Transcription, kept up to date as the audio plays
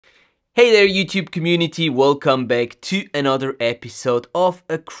Hey there YouTube community, welcome back to another episode of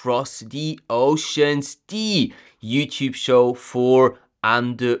Across the Oceans, the YouTube show for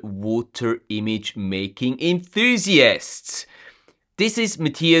underwater image making enthusiasts. This is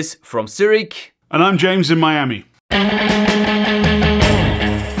Matthias from Zurich. And I'm James in Miami.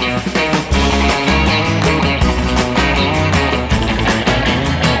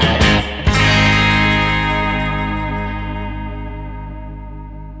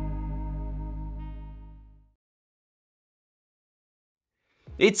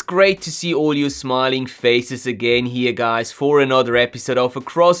 It's great to see all your smiling faces again here, guys, for another episode of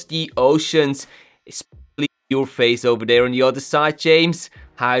Across the Oceans. Especially your face over there on the other side, James.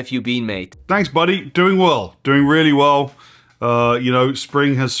 How have you been, mate? Thanks, buddy. Doing well. Doing really well. You know,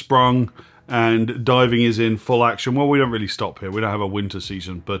 spring has sprung and diving is in full action. Well, we don't really stop here. We don't have a winter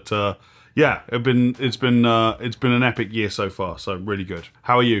season, but yeah, it's been an epic year so far. So really good.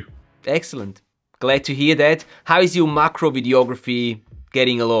 How are you? Excellent. Glad to hear that. How is your macro videography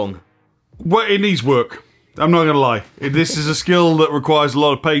getting along? Well, it needs work. I'm not gonna lie. This is a skill that requires a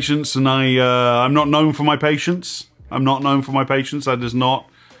lot of patience, and I'm not known for my patience. I'm not known for my patience. That is not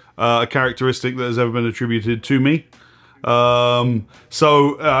a characteristic that has ever been attributed to me. It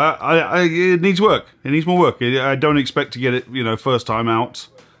needs work. It needs more work. I don't expect to get it, you know, first time out,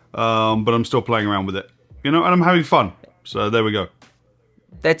 but I'm still playing around with it, you know, and I'm having fun. So there we go.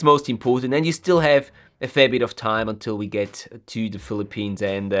 That's most important, and you still have a fair bit of time until we get to the Philippines,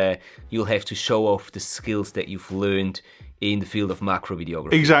 and you'll have to show off the skills that you've learned in the field of macro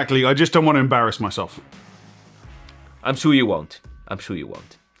videography. Exactly. I just don't want to embarrass myself. I'm sure you won't. I'm sure you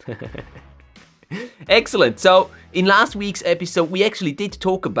won't. Excellent. So in last week's episode, we actually did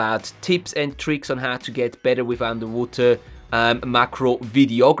talk about tips and tricks on how to get better with underwater macro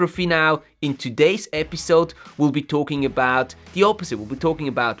videography. Now, in today's episode, we'll be talking about the opposite. We'll be talking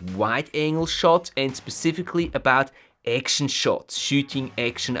about wide angle shots and specifically about action shots, shooting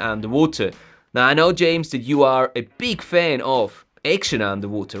action underwater. Now, I know, James, that you are a big fan of action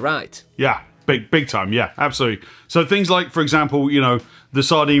underwater, right? Yeah, big time. Yeah, absolutely. So things like, for example, you know, the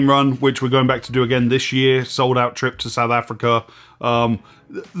sardine run, which we're going back to do again this year, sold out trip to South Africa.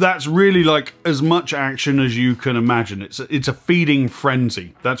 That's really like as much action as you can imagine. It's a feeding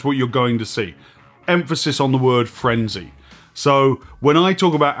frenzy. That's what you're going to see. Emphasis on the word frenzy. So when I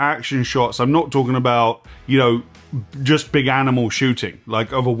talk about action shots, I'm not talking about, you know, just big animal shooting,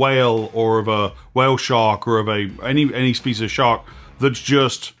 like of a whale or of a whale shark or of any species of shark that's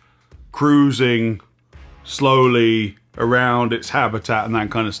just cruising slowly around its habitat and that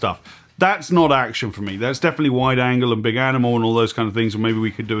kind of stuff. That's not action for me. That's definitely wide angle and big animal and all those kind of things, or maybe we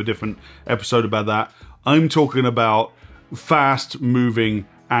could do a different episode about that. I'm talking about fast moving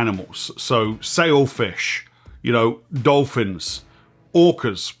animals. So sailfish, you know, dolphins,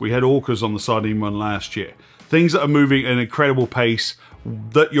 orcas. We had orcas on the sardine run last year. Things that are moving at an incredible pace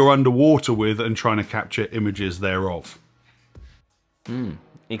that you're underwater with and trying to capture images thereof.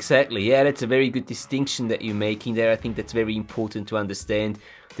 Exactly, yeah, that's a very good distinction that you're making there. I think that's very important to understand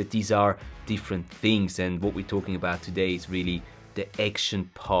that these are different things, and what we're talking about today is really the action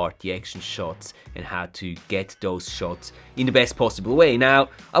part, the action shots, and how to get those shots in the best possible way. Now,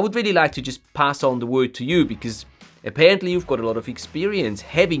 I would really like to just pass on the word to you, because apparently you've got a lot of experience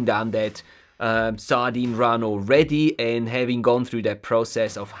having done that sardine run already and having gone through that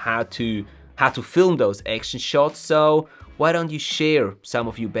process of how to film those action shots. So why don't you share some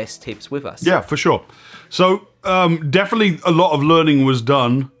of your best tips with us? Yeah, for sure. So definitely a lot of learning was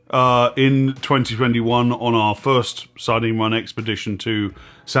done in 2021 on our first sardine run expedition to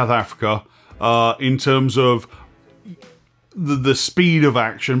South Africa in terms of the speed of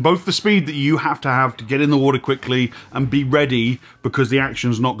action, both the speed that you have to get in the water quickly and be ready, because the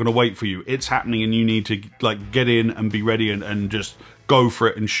action's not going to wait for you. It's happening and you need to like get in and be ready and just go for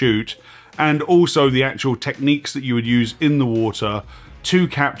it and shoot. And also the actual techniques that you would use in the water to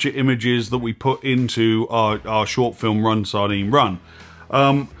capture images that we put into our short film run, sardine run.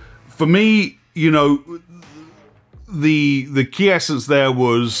 For me, you know, the key essence there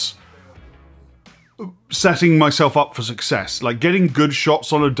was setting myself up for success. Like getting good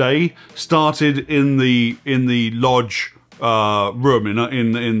shots on a day started in the lodge room,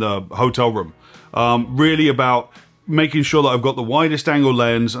 in the hotel room. Really about making sure that I've got the widest angle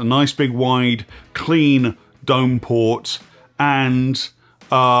lens, a nice big wide clean dome port, and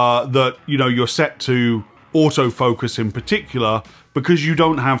that, you know, you're set to autofocus in particular, because you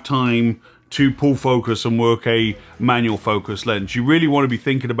don't have time to pull focus and work a manual focus lens. You really want to be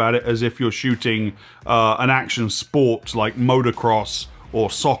thinking about it as if you're shooting an action sport like motocross or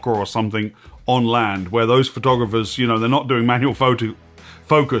soccer or something on land, where those photographers, you know, they're not doing manual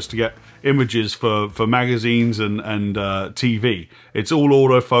focus to get images for magazines and TV. It's all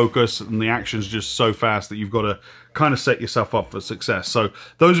autofocus, and the action's just so fast that you've got to kind of set yourself up for success. So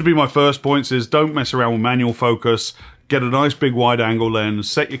those would be my first points: is don't mess around with manual focus. Get a nice big wide angle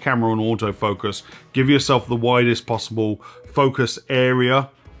lens, set your camera on autofocus, give yourself the widest possible focus area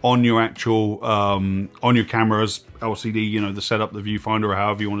on your actual, on your camera's LCD, you know, the setup, the viewfinder, or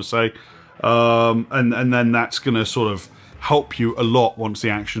however you want to say. And then that's going to sort of help you a lot once the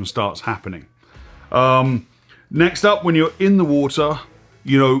action starts happening. Next up, when you're in the water,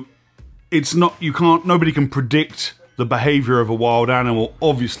 you know, it's not, nobody can predict the behavior of a wild animal,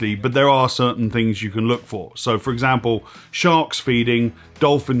 obviously, but there are certain things you can look for. So for example, sharks feeding,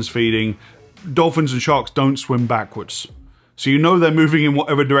 dolphins feeding. Dolphins and sharks don't swim backwards, so you know they're moving in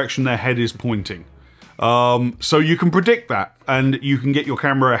whatever direction their head is pointing. So you can predict that, and you can get your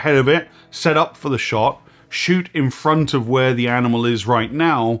camera ahead of it, set up for the shot, shoot in front of where the animal is right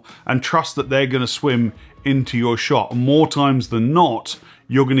now, and trust that they're going to swim into your shot. More times than not,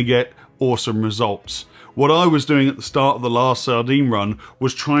 you're going to get awesome results. What I was doing at the start of the last sardine run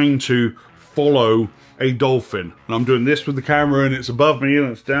was trying to follow a dolphin. And I'm doing this with the camera, and it's above me and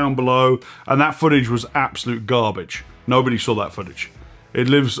it's down below, and that footage was absolute garbage. Nobody saw that footage. It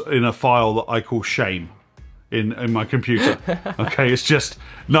lives in a file that I call shame in my computer. Okay, it's just,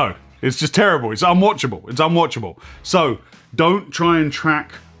 no, it's just terrible. It's unwatchable. It's unwatchable. So don't try and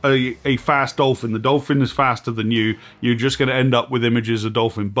track a fast dolphin. The dolphin is faster than you. You're just going to end up with images of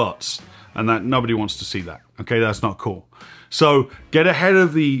dolphin butts, and that nobody wants to see that. Okay, that's not cool. So get ahead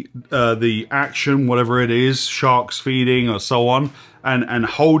of the action, whatever it is, sharks feeding or so on, and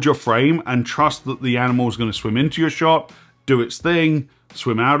hold your frame and trust that the animal is going to swim into your shot, do its thing,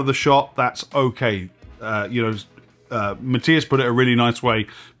 swim out of the shot. That's okay. You know, Matthias put it a really nice way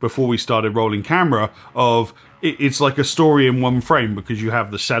before we started rolling camera of it's like a story in one frame, because you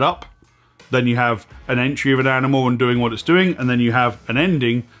have the setup, then you have an entry of an animal and doing what it's doing, and then you have an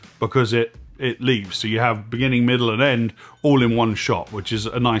ending because it leaves. So you have beginning, middle, and end all in one shot, which is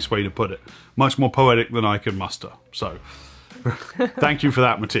a nice way to put it. Much more poetic than I can muster. So thank you for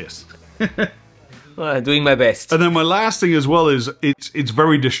that, Matthias. Well, doing my best. And then my last thing as well is it's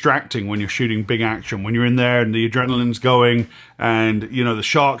very distracting when you're shooting big action. When you're in there and the adrenaline's going, and you know the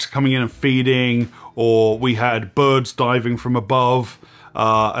sharks coming in and feeding, or we had birds diving from above,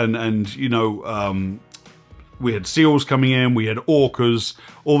 and you know, we had seals coming in, we had orcas,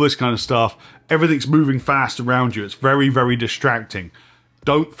 all this kind of stuff. Everything's moving fast around you. It's very, very distracting.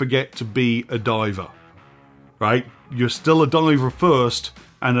 Don't forget to be a diver, right? You're still a diver first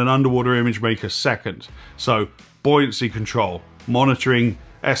and an underwater image maker second. So buoyancy control, monitoring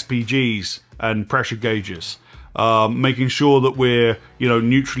SPGs and pressure gauges, making sure that we're, you know,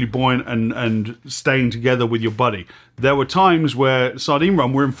 neutrally buoyant and staying together with your buddy. There were times where sardine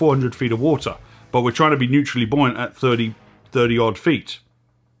run, we're in 400 feet of water, but we're trying to be neutrally buoyant at 30 odd feet,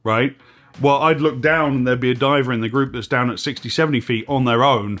 right? Well, I'd look down and there'd be a diver in the group that's down at 60, 70 feet on their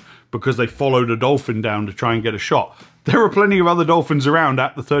own because they followed a dolphin down to try and get a shot. There are plenty of other dolphins around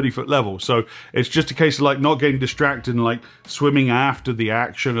at the 30-foot level. So it's just a case of like not getting distracted and like swimming after the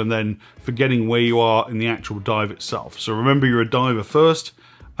action and then forgetting where you are in the actual dive itself. So remember, you're a diver first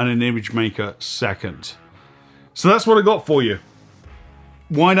and an image maker second. So that's what I got for you.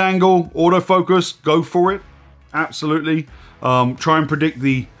 Wide angle, autofocus, go for it. Absolutely. Try and predict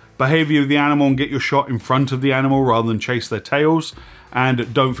the behavior of the animal and get your shot in front of the animal rather than chase their tails.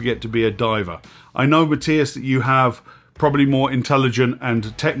 And don't forget to be a diver. I know, Matthias, that you have probably more intelligent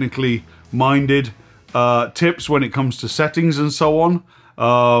and technically minded tips when it comes to settings and so on.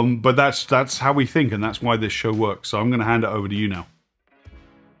 But that's how we think, and that's why this show works. So I'm going to hand it over to you now.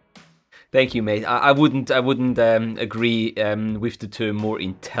 Thank you, mate. I wouldn't agree with the term more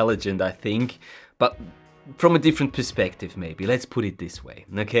intelligent, I think, but from a different perspective, maybe. Let's put it this way,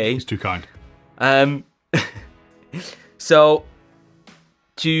 okay? He's too kind. So,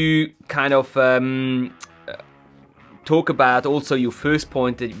 to kind of talk about also your first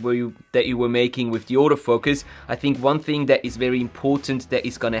point that you were making with the autofocus, I think one thing that is very important that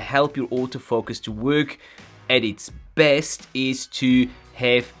is going to help your autofocus to work at its best is to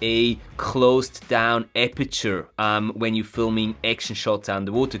have a closed down aperture when you're filming action shots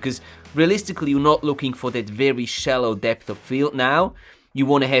underwater, because realistically you're not looking for that very shallow depth of field now. You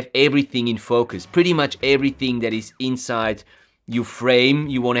want to have everything in focus, pretty much everything that is inside your frame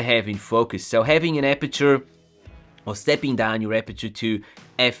you want to have in focus. So having an aperture or stepping down your aperture to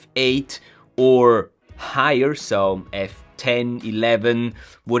f8 or higher, so f10, 11,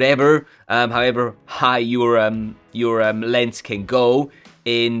 whatever, however high your lens can go,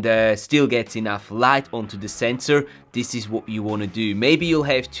 and still gets enough light onto the sensor, this is what you want to do. Maybe you'll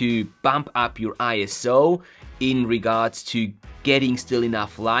have to bump up your ISO in regards to getting still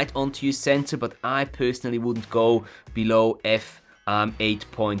enough light onto your sensor, but I personally wouldn't go below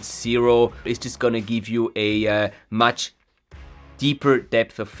f8.0. It's just going to give you a much deeper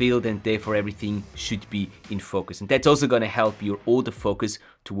depth of field, and therefore everything should be in focus. And that's also going to help your autofocus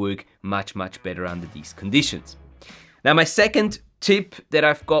to work much better under these conditions. Now, my second tip that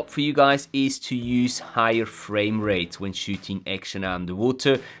I've got for you guys is to use higher frame rates when shooting action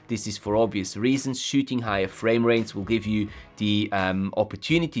underwater. This is for obvious reasons. Shooting higher frame rates will give you the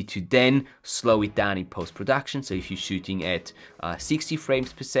opportunity to then slow it down in post-production. So if you're shooting at 60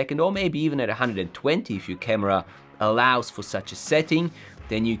 frames per second, or maybe even at 120 if your camera allows for such a setting,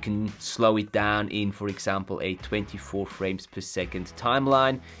 then you can slow it down in, for example, a 24 frames per second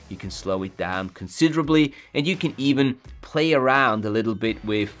timeline. You can slow it down considerably, and you can even play around a little bit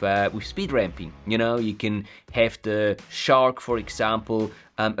with speed ramping. You know, you can have the shark, for example,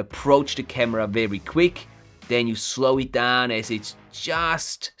 approach the camera very quick, then you slow it down as it's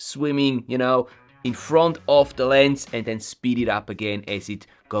just swimming, you know, in front of the lens, and then speed it up again as it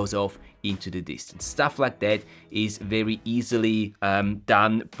goes off into the distance. Stuff like that is very easily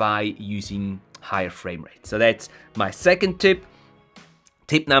done by using higher frame rates. So that's my second tip.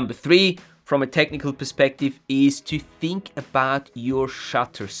 Tip number 3, from a technical perspective, is to think about your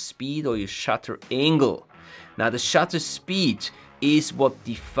shutter speed or your shutter angle. Now, the shutter speed is what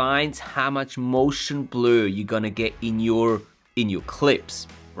defines how much motion blur you're gonna get in your clips,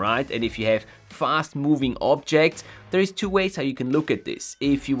 right? And if you have fast moving objects, there is 2 ways how you can look at this.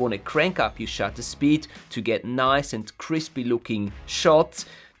 If you want to crank up your shutter speed to get nice and crispy looking shots,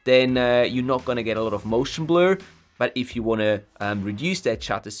 then you're not going to get a lot of motion blur. But if you want to reduce that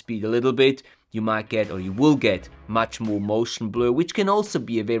shutter speed a little bit, you might get, or you will get, much more motion blur, which can also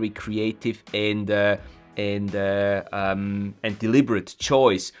be a very creative and deliberate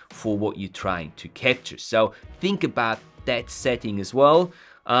choice for what you're trying to capture. So think about that setting as well.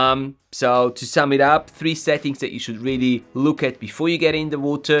 So to sum it up, 3 settings that you should really look at before you get in the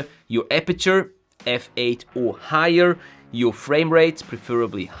water: your aperture, f8 or higher, your frame rates,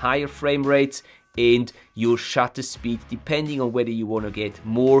 preferably higher frame rates, and your shutter speed, depending on whether you want to get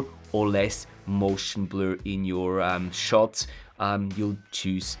more or less motion blur in your shots. You'll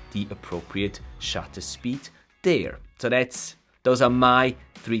choose the appropriate shutter speed there. So those are my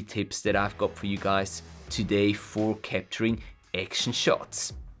 3 tips that I've got for you guys today for capturing action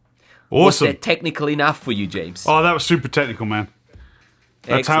shots. Awesome. Was that technical enough for you, James? Oh, that was super technical, man.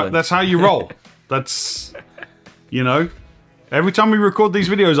 That's how you roll. That's, you know, every time we record these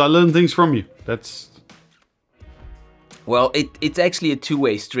videos, I learn things from you. Well, it's actually a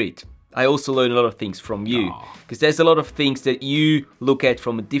 2-way street. I also learn a lot of things from you, because there's a lot of things that you look at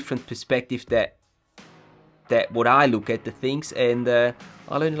from a different perspective that what I look at the things, and I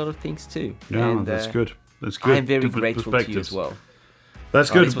learn a lot of things too. Yeah, and, that's good. That's good. I'm very grateful to you as well. That's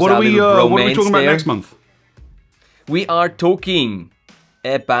good. What are we talking about next month? We are talking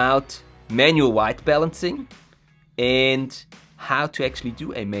about manual white balancing and how to actually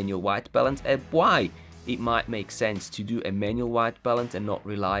do a manual white balance, and why it might make sense to do a manual white balance and not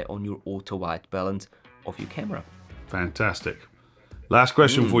rely on your auto white balance of your camera. Fantastic. Last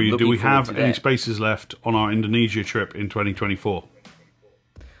question for you. Do we have any spaces left on our Indonesia trip in 2024?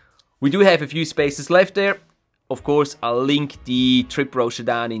 We do have a few spaces left there. Of course, I'll link the trip brochure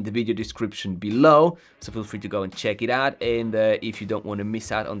down in the video description below, so feel free to go and check it out. And if you don't want to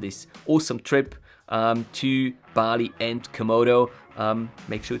miss out on this awesome trip to Bali and Komodo,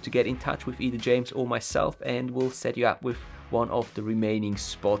 make sure to get in touch with either James or myself, and we'll set you up with one of the remaining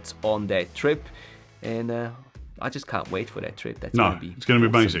spots on that trip. And I just can't wait for that trip. It's going to be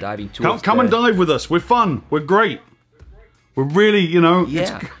amazing. Come and dive with us. We're fun. We're great. We're really, you know,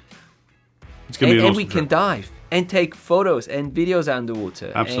 yeah. It's going to be an awesome we can dive and take photos and videos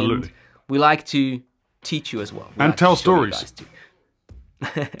underwater. Absolutely. And we like to teach you as well. And tell stories.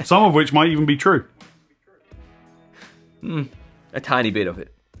 Some of which might even be true. A tiny bit of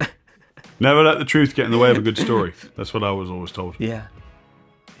it. Never let the truth get in the way of a good story. That's what I was always told. Yeah.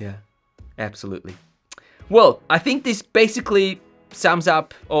 Yeah. Absolutely. Well, I think this basically sums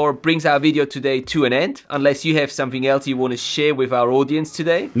up or brings our video today to an end, unless you have something else you want to share with our audience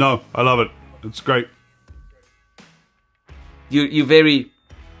today. No, I love it. It's great. You're very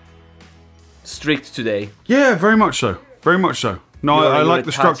strict today. Yeah, very much so. Very much so. No, I like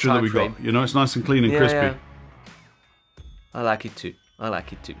the structure that we got. You know, it's nice and clean and crispy. Yeah. I like it too. I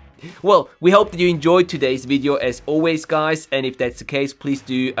like it too. Well, we hope that you enjoyed today's video as always, guys. And if that's the case, please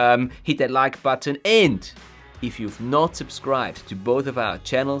do hit that like button and if you've not subscribed to both of our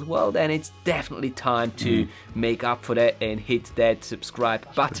channels, well, then it's definitely time to make up for that and hit that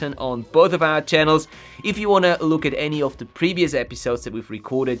subscribe button on both of our channels. If you want to look at any of the previous episodes that we've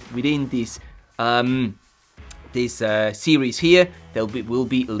recorded within this series here, will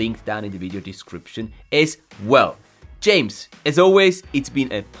be linked down in the video description as well. James, as always, it's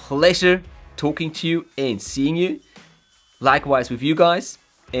been a pleasure talking to you and seeing you. Likewise with you guys.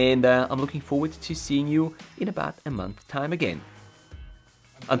 And I'm looking forward to seeing you in about a month's time again.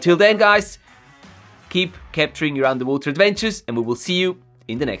 Until then, guys, keep capturing your underwater adventures, and we will see you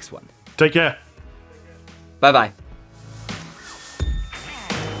in the next one. Take care. Bye-bye.